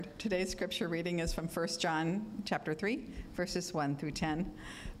Today's scripture reading is from 1 John chapter 3, verses 1 through 10.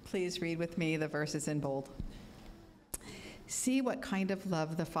 Please read with me the verses in bold. See what kind of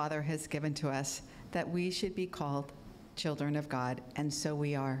love the Father has given to us, that we should be called children of God, and so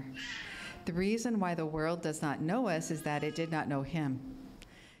we are. The reason why the world does not know us is that it did not know him.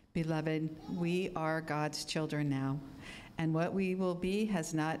 Beloved, we are God's children now, and what we will be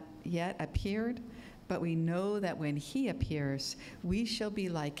has not yet appeared, but we know that when he appears, we shall be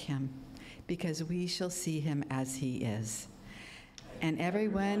like him, because we shall see him as he is. And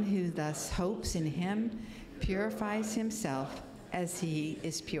everyone who thus hopes in him purifies himself as he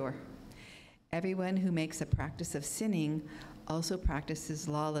is pure. Everyone who makes a practice of sinning also practices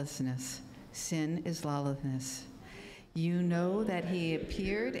lawlessness. Sin is lawlessness. You know that he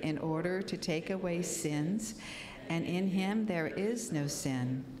appeared in order to take away sins, and in him there is no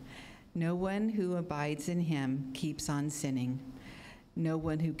sin. No one who abides in him keeps on sinning. No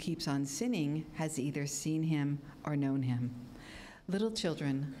one who keeps on sinning has either seen him or known him. Little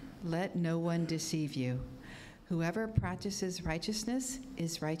children, let no one deceive you. Whoever practices righteousness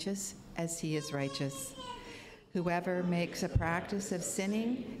is righteous as he is righteous. Whoever makes a practice of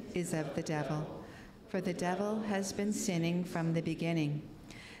sinning is of the devil, for the devil has been sinning from the beginning.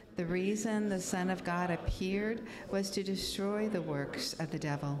 The reason the Son of God appeared was to destroy the works of the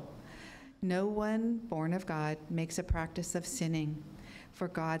devil. No one born of God makes a practice of sinning, for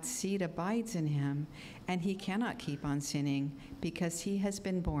God's seed abides in him, and he cannot keep on sinning because he has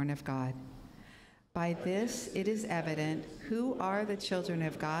been born of God. By this it is evident who are the children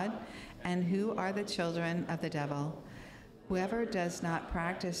of God and who are the children of the devil. Whoever does not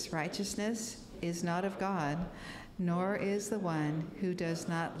practice righteousness is not of God, nor is the one who does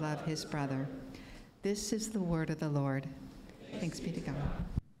not love his brother. This is the word of the Lord. Thanks be to God.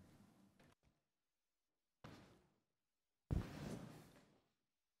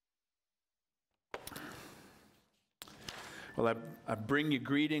 Well, I bring you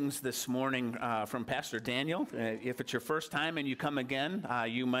greetings this morning from Pastor Daniel. If it's your first time and you come again,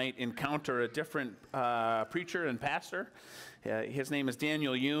 you might encounter a different preacher and pastor. His name is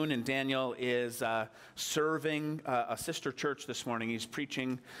Daniel Yoon, and Daniel is serving a sister church this morning. He's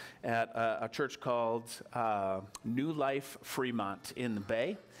preaching at a church called New Life Fremont in the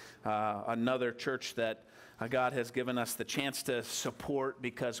Bay, another church that God has given us the chance to support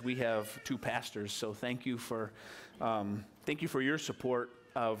because we have two pastors. So thank you for your support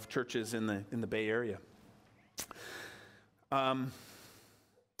of churches in the Bay Area. Our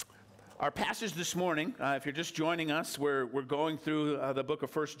passage this morning, if you're just joining us, we're going through the book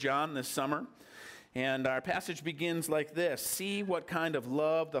of 1 John this summer. And our passage begins like this: See what kind of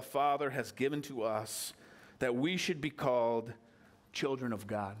love the Father has given to us, that we should be called children of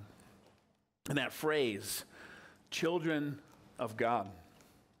God. And that phrase, children of God.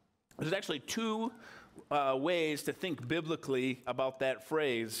 There's actually two ways to think biblically about that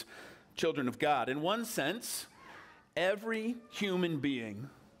phrase, children of God. In one sense, every human being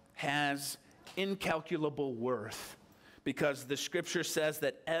has incalculable worth because the scripture says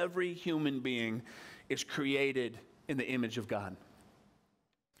that every human being is created in the image of God.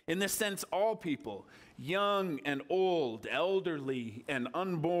 In this sense, all people, young and old, elderly and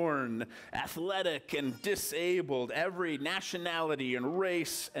unborn, athletic and disabled, every nationality and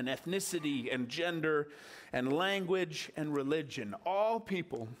race and ethnicity and gender and language and religion, all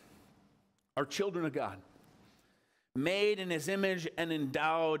people are children of God, made in his image and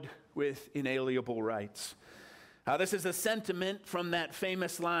endowed with inalienable rights. This is a sentiment from that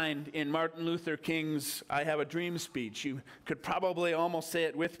famous line in Martin Luther King's I Have a Dream speech. You could probably almost say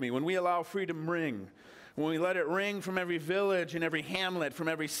it with me. When we allow freedom ring, when we let it ring from every village and every hamlet, from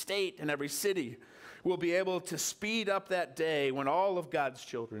every state and every city, we'll be able to speed up that day when all of God's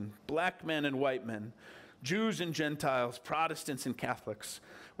children, black men and white men, Jews and Gentiles, Protestants and Catholics,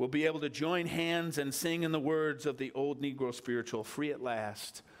 will be able to join hands and sing in the words of the old Negro spiritual, free at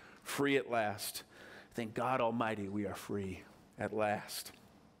last, free at last. Thank God Almighty, we are free at last.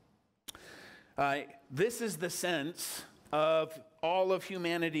 This is the sense of all of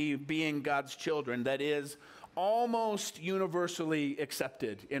humanity being God's children that is almost universally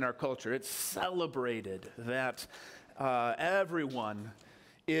accepted in our culture. It's celebrated that everyone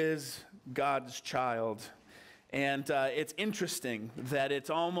is God's child. And it's interesting that it's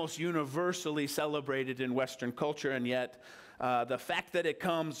almost universally celebrated in Western culture, and yet the fact that it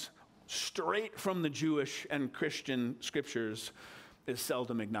comes straight from the Jewish and Christian scriptures is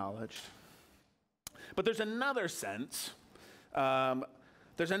seldom acknowledged. But there's another sense,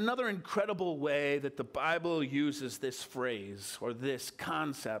 there's another incredible way that the Bible uses this phrase or this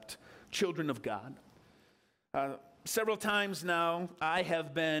concept, children of God. Several times now, I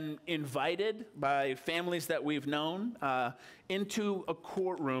have been invited by families that we've known into a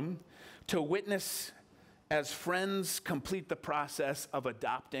courtroom to witness as friends complete the process of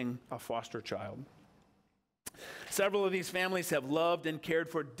adopting a foster child. Several of these families have loved and cared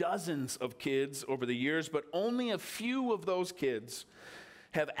for dozens of kids over the years, but only a few of those kids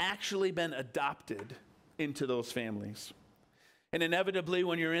have actually been adopted into those families. And inevitably,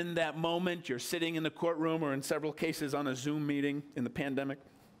 when you're in that moment, you're sitting in the courtroom or in several cases on a Zoom meeting in the pandemic,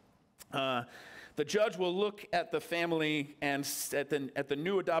 the judge will look at the family and at the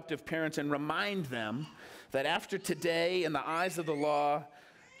new adoptive parents and remind them that after today, in the eyes of the law,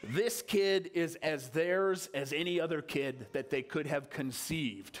 this kid is as theirs as any other kid that they could have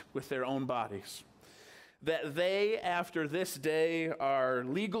conceived with their own bodies. That they, after this day, are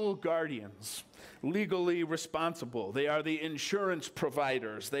legal guardians, legally responsible. They are the insurance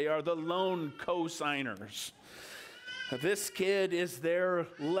providers. They are the loan co-signers. This kid is their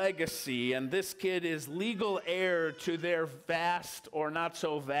legacy, and this kid is legal heir to their vast or not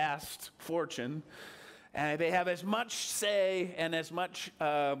so vast fortune. And they have as much say and as much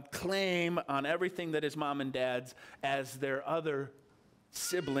claim on everything that is mom and dad's as their other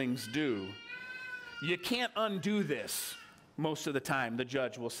siblings do. You can't undo this most of the time, the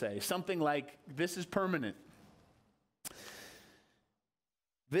judge will say. Something like, this is permanent.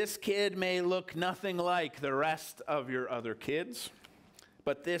 This kid may look nothing like the rest of your other kids,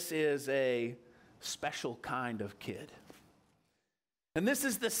 but this is a special kind of kid. And this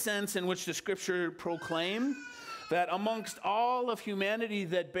is the sense in which the scripture proclaim that amongst all of humanity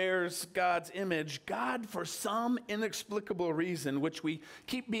that bears God's image, God, for some inexplicable reason, which we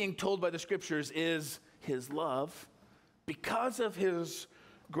keep being told by the scriptures is his love, because of his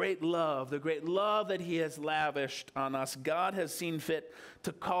great love, the great love that he has lavished on us, God has seen fit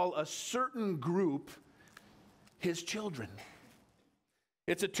to call a certain group his children.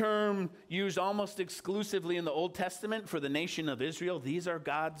 It's a term used almost exclusively in the Old Testament for the nation of Israel. These are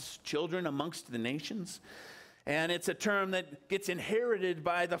God's children amongst the nations. And it's a term that gets inherited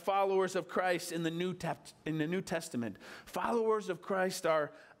by the followers of Christ in the New Testament. Followers of Christ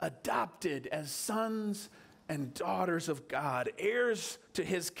are adopted as sons and daughters of God, heirs to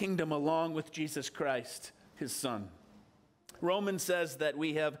his kingdom along with Jesus Christ, his son. Romans says that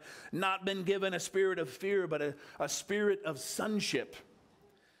we have not been given a spirit of fear, but a spirit of sonship,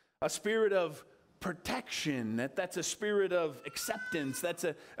 a spirit of protection. That's a spirit of acceptance. That's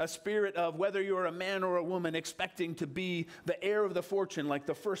a spirit of whether you're a man or a woman expecting to be the heir of the fortune like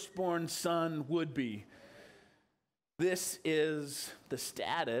the firstborn son would be. This is the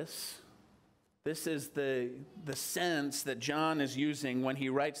status. This is the sense that John is using when he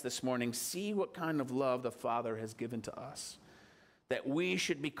writes this morning, see what kind of love the Father has given to us, that we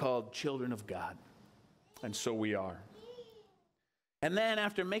should be called children of God. And so we are. And then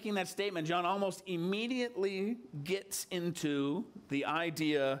after making that statement, John almost immediately gets into the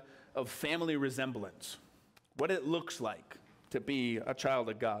idea of family resemblance, what it looks like to be a child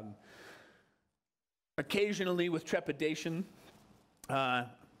of God. Occasionally with trepidation,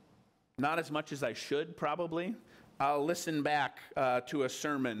 not as much as I should probably, I'll listen back to a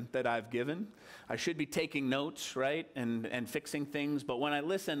sermon that I've given. I should be taking notes, right, and fixing things, but when I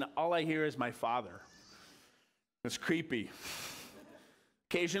listen, all I hear is my father. It's creepy.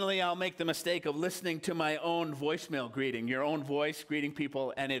 Occasionally, I'll make the mistake of listening to my own voicemail greeting, your own voice greeting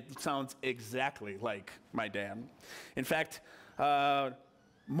people, and it sounds exactly like my dad. In fact,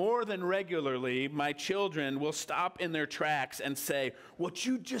 more than regularly, my children will stop in their tracks and say, "What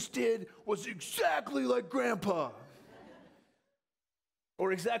you just did was exactly like Grandpa,"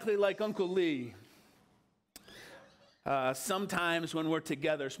 or exactly like Uncle Lee. Sometimes when we're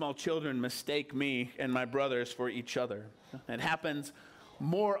together, small children mistake me and my brothers for each other. It happens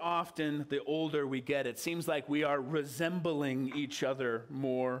more often the older we get. It seems like we are resembling each other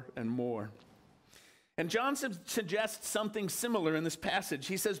more and more. And John suggests something similar in this passage.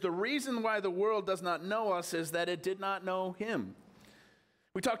 He says the reason why the world does not know us is that it did not know him.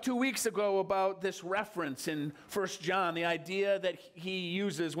 We talked 2 weeks ago about this reference in 1 John, the idea that he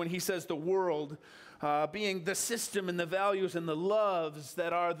uses when he says the world, being the system and the values and the loves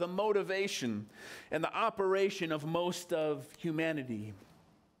that are the motivation and the operation of most of humanity.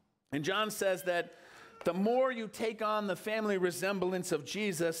 And John says that the more you take on the family resemblance of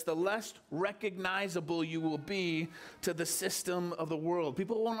Jesus, the less recognizable you will be to the system of the world.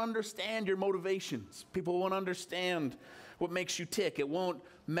 People won't understand your motivations. People won't understand what makes you tick. It won't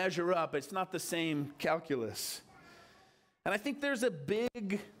measure up. It's not the same calculus. And I think there's a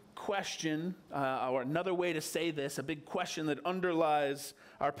big question, or another way to say this, a big question that underlies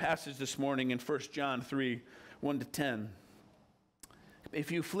our passage this morning in 1 John 3, 1 to 10.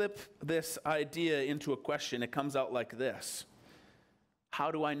 If you flip this idea into a question, it comes out like this: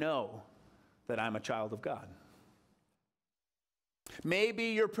 how do I know that I'm a child of God? Maybe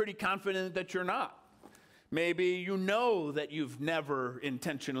you're pretty confident that you're not. Maybe you know that you've never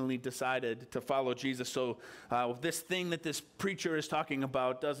intentionally decided to follow Jesus, so this thing that this preacher is talking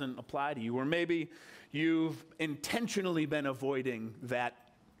about doesn't apply to you. Or maybe you've intentionally been avoiding that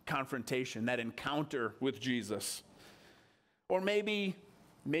confrontation, that encounter with Jesus. Or maybe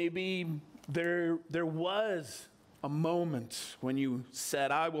there was a moment when you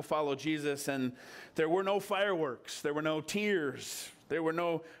said, I will follow Jesus, and there were no fireworks, there were no tears, there were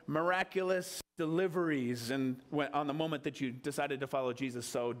no miraculous deliveries and on the moment that you decided to follow Jesus.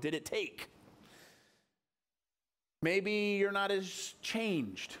 So did it take? Maybe you're not as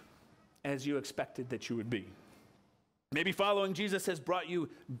changed as you expected that you would be. Maybe following Jesus has brought you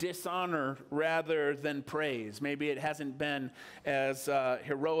dishonor rather than praise. Maybe it hasn't been as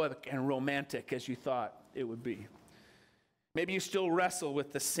heroic and romantic as you thought it would be. Maybe you still wrestle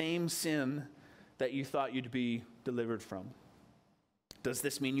with the same sin that you thought you'd be delivered from. Does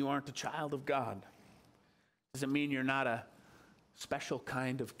this mean you aren't a child of God? Does it mean you're not a special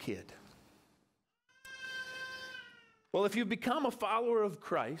kind of kid? Well, if you become a follower of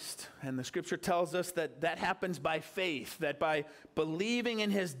Christ, and the scripture tells us that that happens by faith, that by believing in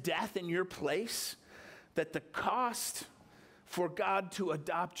his death in your place, that the cost for God to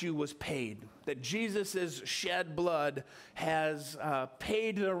adopt you was paid, that Jesus' shed blood has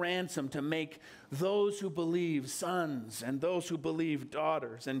paid the ransom to make those who believe sons and those who believe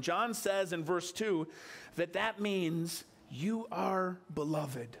daughters. And John says in verse 2 that that means you are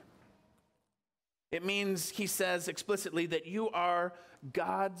beloved. It means, he says explicitly, that you are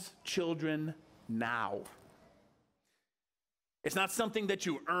God's children now. It's not something that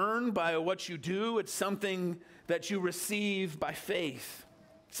you earn by what you do. It's something that you receive by faith.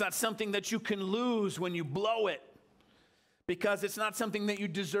 It's not something that you can lose when you blow it, because it's not something that you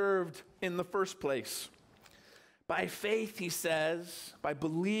deserved in the first place. By faith, he says, by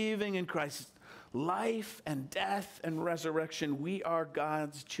believing in Christ's life and death and resurrection, we are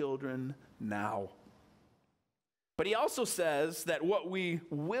God's children now. But he also says that what we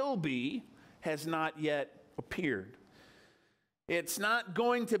will be has not yet appeared. It's not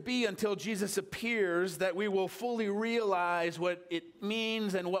going to be until Jesus appears that we will fully realize what it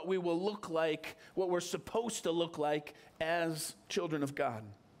means and what we will look like, what we're supposed to look like as children of God.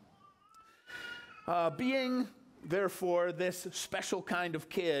 Being, therefore, this special kind of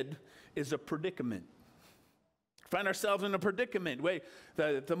kid is a predicament. Find ourselves in a predicament.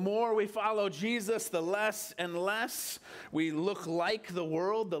 The more we follow Jesus, the less and less we look like the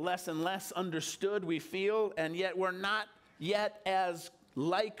world, the less and less understood we feel, and yet we're not yet as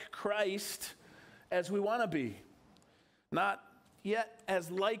like Christ as we want to be. Not yet as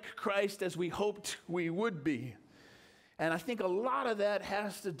like Christ as we hoped we would be. And I think a lot of that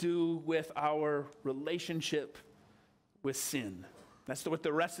has to do with our relationship with sin. That's what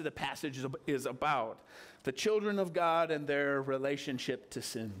the rest of the passage is about. The children of God and their relationship to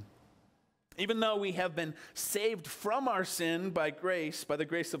sin. Even though we have been saved from our sin by grace, by the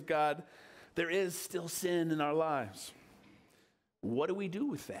grace of God, there is still sin in our lives. What do we do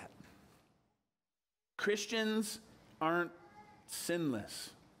with that? Christians aren't sinless.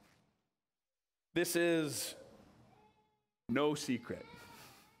 This is no secret.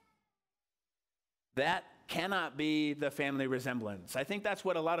 That cannot be the family resemblance. I think that's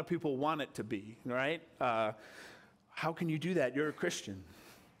what a lot of people want it to be, right? How can you do that? You're a Christian.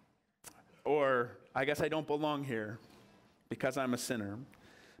 Or, I guess I don't belong here because I'm a sinner.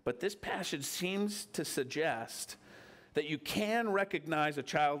 But this passage seems to suggest that you can recognize a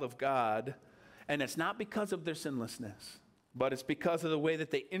child of God, and it's not because of their sinlessness, but it's because of the way that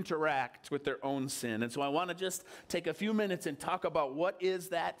they interact with their own sin. And so I want to just take a few minutes and talk about what is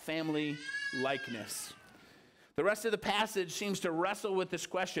that family likeness. The rest of the passage seems to wrestle with this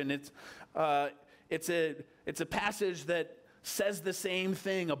question. It's a passage that says the same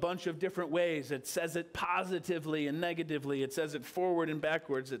thing a bunch of different ways. It says it positively and negatively. It says it forward and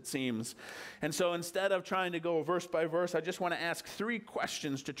backwards, it seems. And so instead of trying to go verse by verse, I just want to ask 3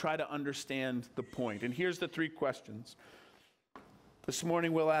 questions to try to understand the point. And here's the 3 questions. This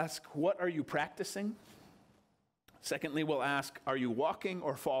morning we'll ask, what are you practicing? Secondly, we'll ask, are you walking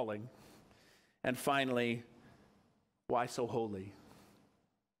or falling? And finally, why so holy?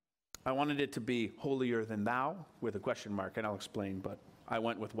 I wanted it to be holier than thou with a question mark, and I'll explain, but I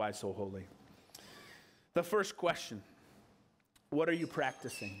went with why so holy. The first question, what are you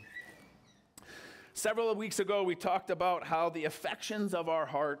practicing? Several weeks ago, we talked about how the affections of our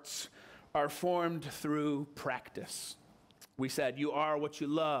hearts are formed through practice. We said you are what you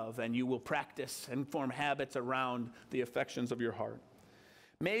love, and you will practice and form habits around the affections of your heart.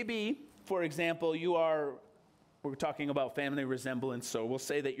 Maybe, for example, we're talking about family resemblance, so we'll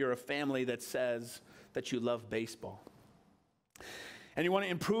say that you're a family that says that you love baseball. And you want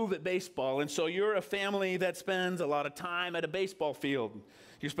to improve at baseball, and so you're a family that spends a lot of time at a baseball field.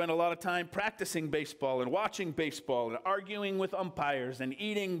 You spend a lot of time practicing baseball and watching baseball and arguing with umpires and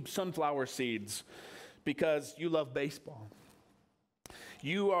eating sunflower seeds because you love baseball.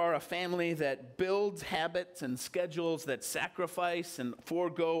 You are a family that builds habits and schedules that sacrifice and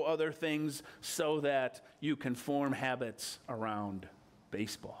forego other things so that you can form habits around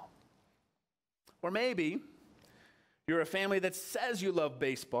baseball. Or maybe you're a family that says you love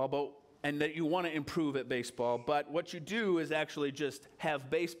baseball and that you want to improve at baseball, but what you do is actually just have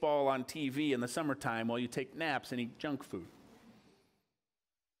baseball on TV in the summertime while you take naps and eat junk food.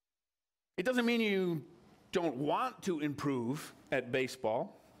 It doesn't mean you don't want to improve at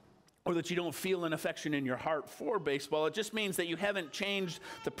baseball or that you don't feel an affection in your heart for baseball. It just means that you haven't changed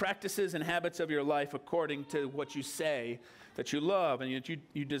the practices and habits of your life according to what you say that you love and that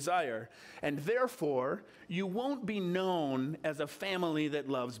you desire. And therefore, you won't be known as a family that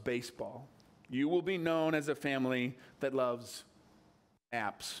loves baseball. You will be known as a family that loves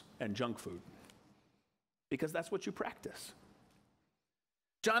apps and junk food because that's what you practice.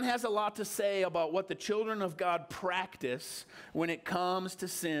 John has a lot to say about what the children of God practice when it comes to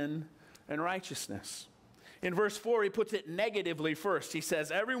sin and righteousness. In verse 4, he puts it negatively first. He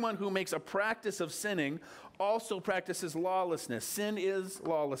says, everyone who makes a practice of sinning also practices lawlessness. Sin is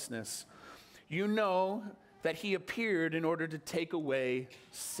lawlessness. You know that he appeared in order to take away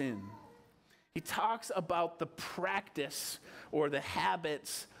sin. He talks about the practice or the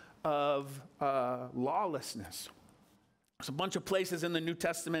habits of lawlessness. There's a bunch of places in the New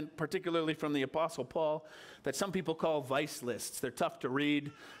Testament, particularly from the Apostle Paul, that some people call vice lists. They're tough to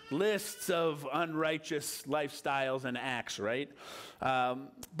read. Lists of unrighteous lifestyles and acts, right?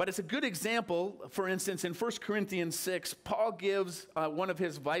 But it's a good example. For instance, in 1 Corinthians 6, Paul gives one of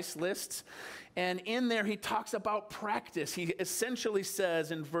his vice lists. And in there, he talks about practice. He essentially says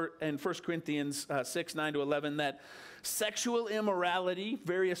in 1 Corinthians 6, 9 to 11, that sexual immorality,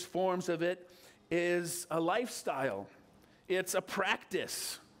 various forms of it, is a lifestyle. It's a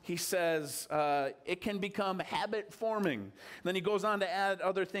practice. He says it can become habit forming. Then he goes on to add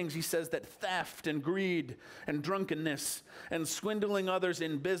other things. He says that theft and greed and drunkenness and swindling others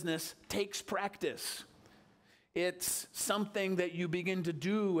in business takes practice. It's something that you begin to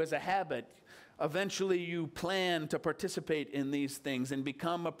do as a habit. Eventually you plan to participate in these things and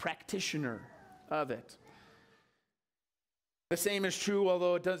become a practitioner of it. The same is true,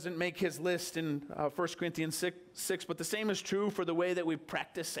 although it doesn't make his list in 1 Corinthians 6, but the same is true for the way that we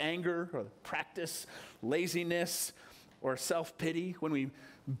practice anger or practice laziness or self-pity, when we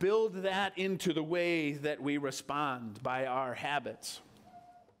build that into the way that we respond by our habits.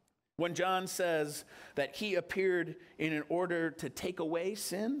 When John says that he appeared in order to take away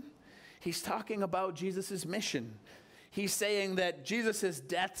sin, he's talking about Jesus' mission. He's saying that Jesus'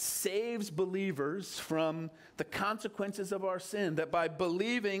 death saves believers from the consequences of our sin, that by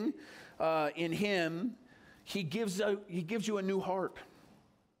believing in him, he gives you a new heart.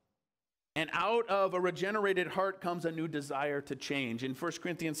 And out of a regenerated heart comes a new desire to change. In 1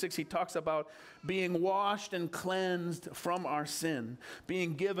 Corinthians 6, he talks about being washed and cleansed from our sin,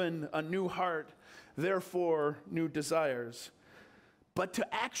 being given a new heart, therefore new desires. But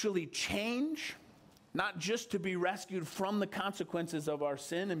to actually change, not just to be rescued from the consequences of our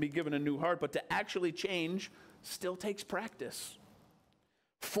sin and be given a new heart, but to actually change still takes practice.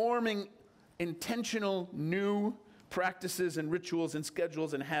 Forming intentional new practices and rituals and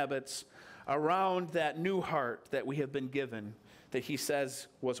schedules and habits around that new heart that we have been given, that he says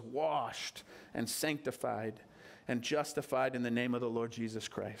was washed and sanctified and justified in the name of the Lord Jesus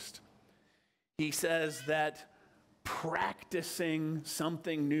Christ. He says that practicing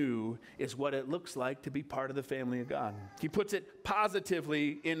something new is what it looks like to be part of the family of God. He puts it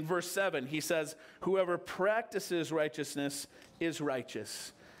positively in verse 7. He says, whoever practices righteousness is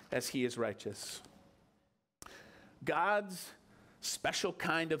righteous as he is righteous. God's special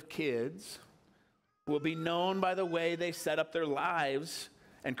kind of kids will be known by the way they set up their lives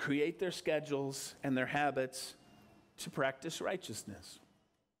and create their schedules and their habits to practice righteousness.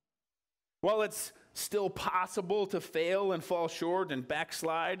 While it's still possible to fail and fall short and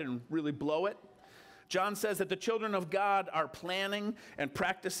backslide and really blow it, John says that the children of God are planning and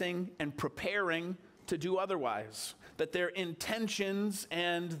practicing and preparing to do otherwise, that their intentions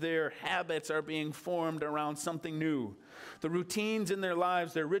and their habits are being formed around something new. The routines in their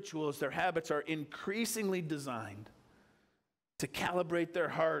lives, their rituals, their habits are increasingly designed to calibrate their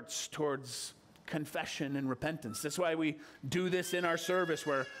hearts towards confession and repentance. That's why we do this in our service.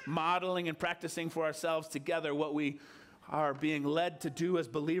 We're modeling and practicing for ourselves together what we are being led to do as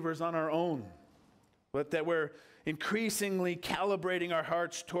believers on our own. But that we're increasingly calibrating our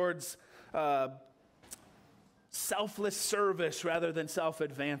hearts towards selfless service rather than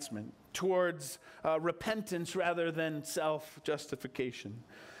self-advancement, towards repentance rather than self-justification.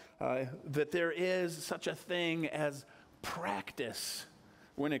 That there is such a thing as practice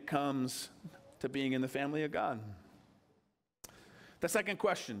when it comes to being in the family of God. The second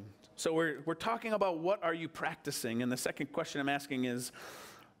question. So we're talking about what are you practicing? And the second question I'm asking is,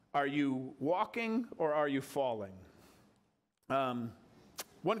 are you walking or are you falling?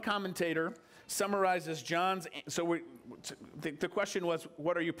 One commentator summarizes John's, the question was,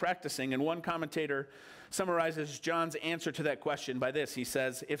 what are you practicing? And one commentator summarizes John's answer to that question by this. He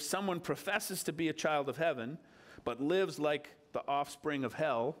says, if someone professes to be a child of heaven, but lives like the offspring of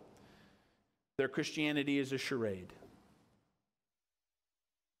hell, their Christianity is a charade.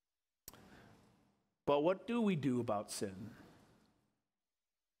 But what do we do about sin?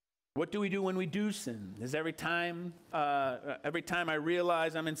 What do we do when we do sin? Is every time I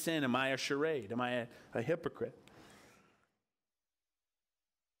realize I'm in sin, am I a charade? Am I a hypocrite?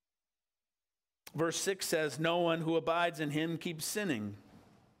 Verse 6 says, no one who abides in him keeps sinning.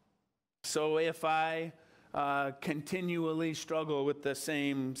 So if I continually struggle with the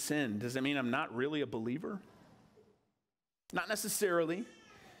same sin, does it mean I'm not really a believer? Not necessarily.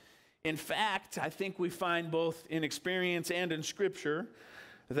 In fact, I think we find both in experience and in Scripture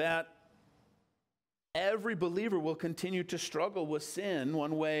that every believer will continue to struggle with sin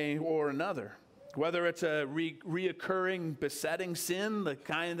one way or another. Whether it's a reoccurring, besetting sin, the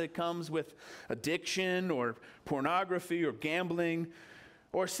kind that comes with addiction or pornography or gambling,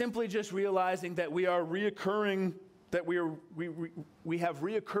 or simply just realizing that we are reoccurring, that we have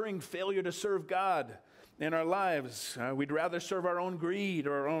reoccurring failure to serve God in our lives. We'd rather serve our own greed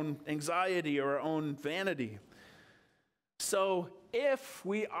or our own anxiety or our own vanity. So if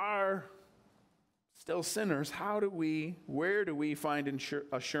we are still sinners, where do we find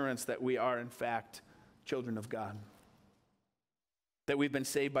assurance that we are in fact children of God? That we've been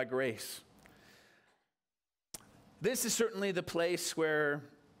saved by grace? This is certainly the place where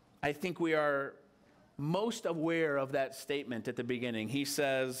I think we are most aware of that statement at the beginning. He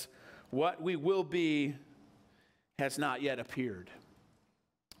says, what we will be has not yet appeared.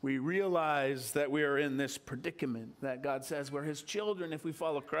 We realize that we are in this predicament, that God says we're his children if we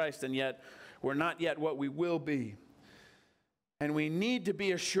follow Christ, and yet we're not yet what we will be. And we need to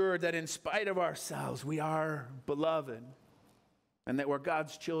be assured that in spite of ourselves, we are beloved, and that we're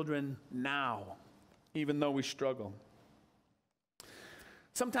God's children now, even though we struggle.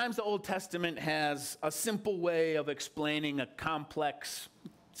 Sometimes the Old Testament has a simple way of explaining a complex,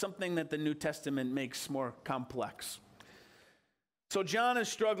 something that the New Testament makes more complex. So John is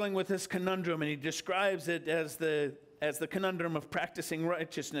struggling with this conundrum, and he describes it as the conundrum of practicing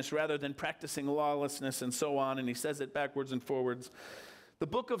righteousness rather than practicing lawlessness and so on, and he says it backwards and forwards. The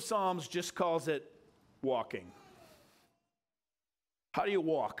book of Psalms just calls it walking. How do you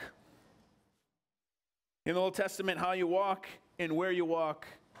walk? In the Old Testament, how you walk and where you walk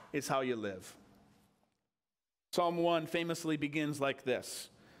is how you live. Psalm 1 famously begins like this: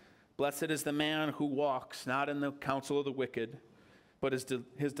 blessed is the man who walks not in the counsel of the wicked, but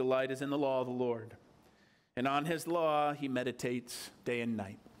his delight is in the law of the Lord. And on his law he meditates day and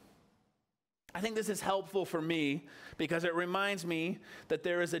night. I think this is helpful for me because it reminds me that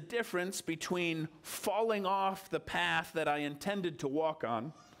there is a difference between falling off the path that I intended to walk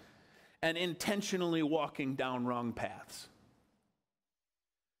on and intentionally walking down wrong paths.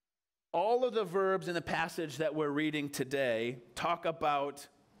 All of the verbs in the passage that we're reading today talk about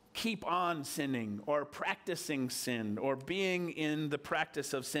keep on sinning or practicing sin or being in the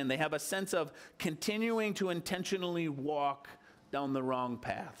practice of sin. They have a sense of continuing to intentionally walk down the wrong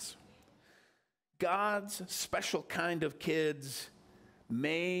paths. God's special kind of kids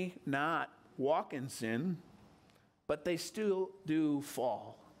may not walk in sin, but they still do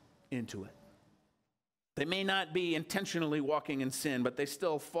fall into it. They may not be intentionally walking in sin, but they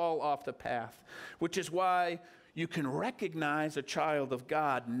still fall off the path, which is why you can recognize a child of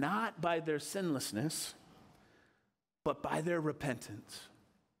God not by their sinlessness, but by their repentance.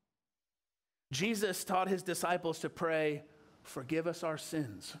 Jesus taught his disciples to pray, forgive us our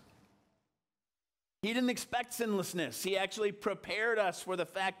sins. He didn't expect sinlessness. He actually prepared us for the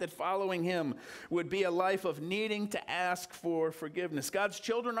fact that following him would be a life of needing to ask for forgiveness. God's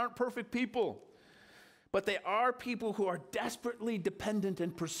children aren't perfect people, but they are people who are desperately dependent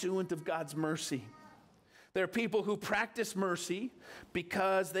and pursuant of God's mercy. They're people who practice mercy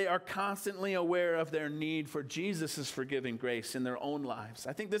because they are constantly aware of their need for Jesus' forgiving grace in their own lives.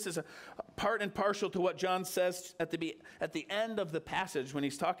 I think this is a part and partial to what John says at the end of the passage when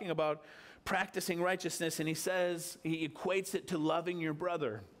he's talking about practicing righteousness, and he equates it to loving your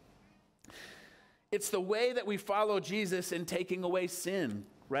brother. It's the way that we follow Jesus in taking away sin,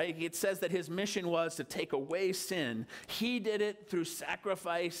 right? It says that his mission was to take away sin. He did it through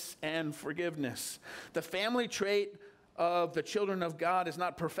sacrifice and forgiveness. The family trait of the children of God is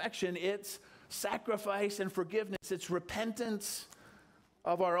not perfection, it's sacrifice and forgiveness. It's repentance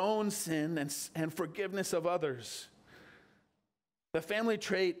of our own sin and forgiveness of others. The family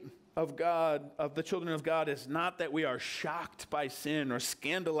trait of God, of the children of God, is not that we are shocked by sin or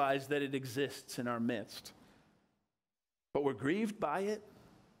scandalized that it exists in our midst, but we're grieved by it.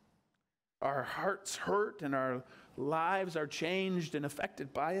 Our hearts hurt and our lives are changed and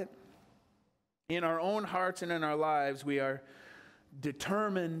affected by it. In our own hearts and in our lives, we are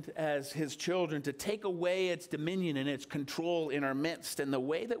determined as his children to take away its dominion and its control in our midst. And the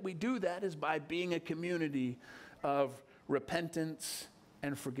way that we do that is by being a community of repentance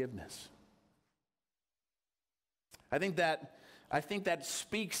and forgiveness. I think that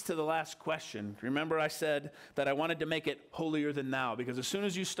speaks to the last question. Remember, I said that I wanted to make it holier than thou, because as soon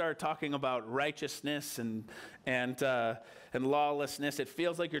as you start talking about righteousness and lawlessness, it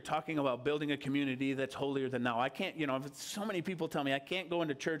feels like you're talking about building a community that's holier than thou. I can't, so many people tell me I can't go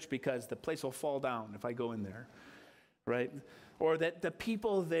into church because the place will fall down if I go in there, right? Or that the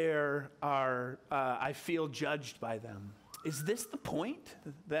people there are, I feel judged by them. Is this the point,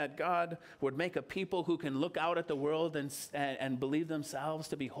 that God would make a people who can look out at the world and believe themselves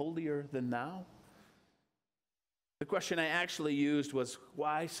to be holier than thou? The question I actually used was,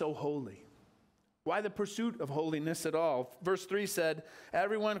 why so holy? Why the pursuit of holiness at all? Verse 3 said,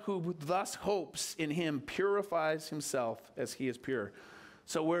 everyone who thus hopes in him purifies himself as he is pure.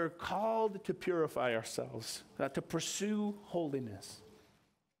 So we're called to purify ourselves, to pursue holiness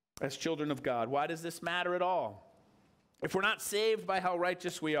as children of God. Why does this matter at all? If we're not saved by how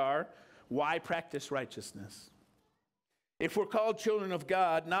righteous we are, why practice righteousness? If we're called children of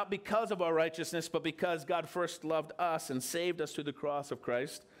God, not because of our righteousness, but because God first loved us and saved us through the cross of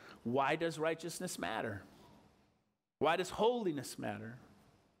Christ, why does righteousness matter? Why does holiness matter?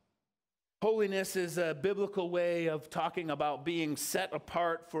 Holiness is a biblical way of talking about being set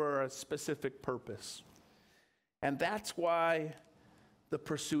apart for a specific purpose. And that's why the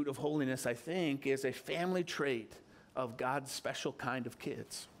pursuit of holiness, I think, is a family trait of God's special kind of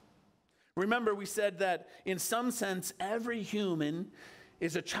kids. Remember, we said that in some sense, every human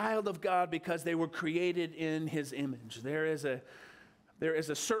is a child of God because they were created in his image. There is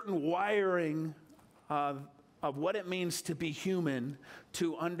a certain wiring of what it means to be human,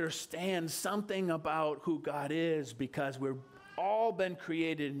 to understand something about who God is, because we've all been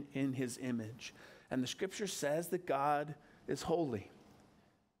created in his image. And the scripture says that God is holy.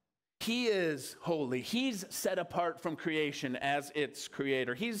 He is holy. He's set apart from creation as its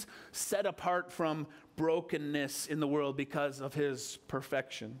creator. He's set apart from brokenness in the world because of his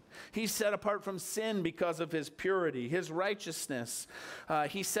perfection. He's set apart from sin because of his purity, his righteousness.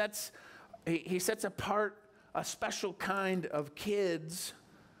 He sets apart a special kind of kids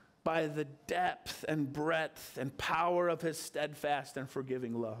by the depth and breadth and power of his steadfast and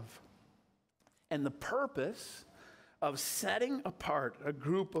forgiving love. And the purpose of setting apart a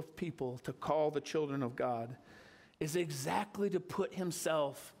group of people to call the children of God is exactly to put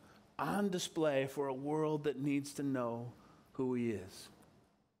himself on display for a world that needs to know who he is.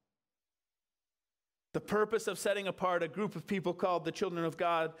 The purpose of setting apart a group of people called the children of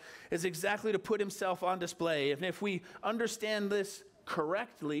God is exactly to put himself on display. And if we understand this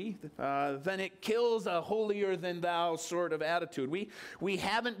correctly, then it kills a holier than thou sort of attitude. We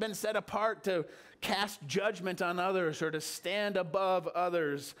haven't been set apart to cast judgment on others or to stand above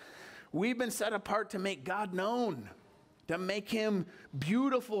others. We've been set apart to make God known, to make him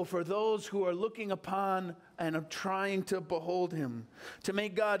beautiful for those who are looking upon and are trying to behold him, to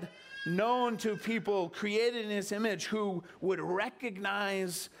make God known to people created in his image who would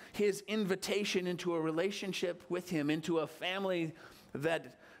recognize his invitation into a relationship with him, into a family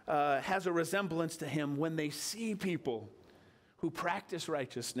that has a resemblance to him when they see people who practice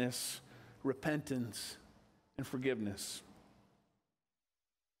righteousness, repentance, and forgiveness.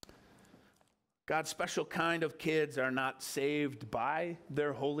 God's special kind of kids are not saved by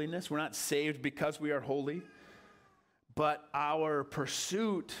their holiness. We're not saved because we are holy. But our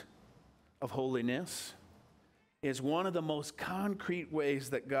pursuit of holiness is one of the most concrete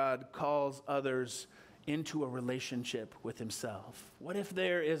ways that God calls others into a relationship with himself. What if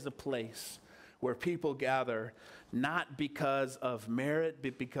there is a place where people gather not because of merit,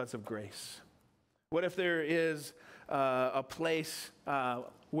 but because of grace? What if there is a place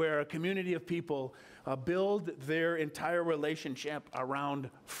where a community of people build their entire relationship around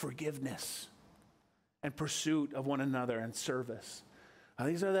forgiveness and pursuit of one another and service?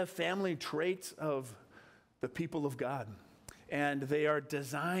 These are the family traits of the people of God, and they are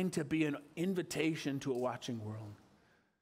designed to be an invitation to a watching world.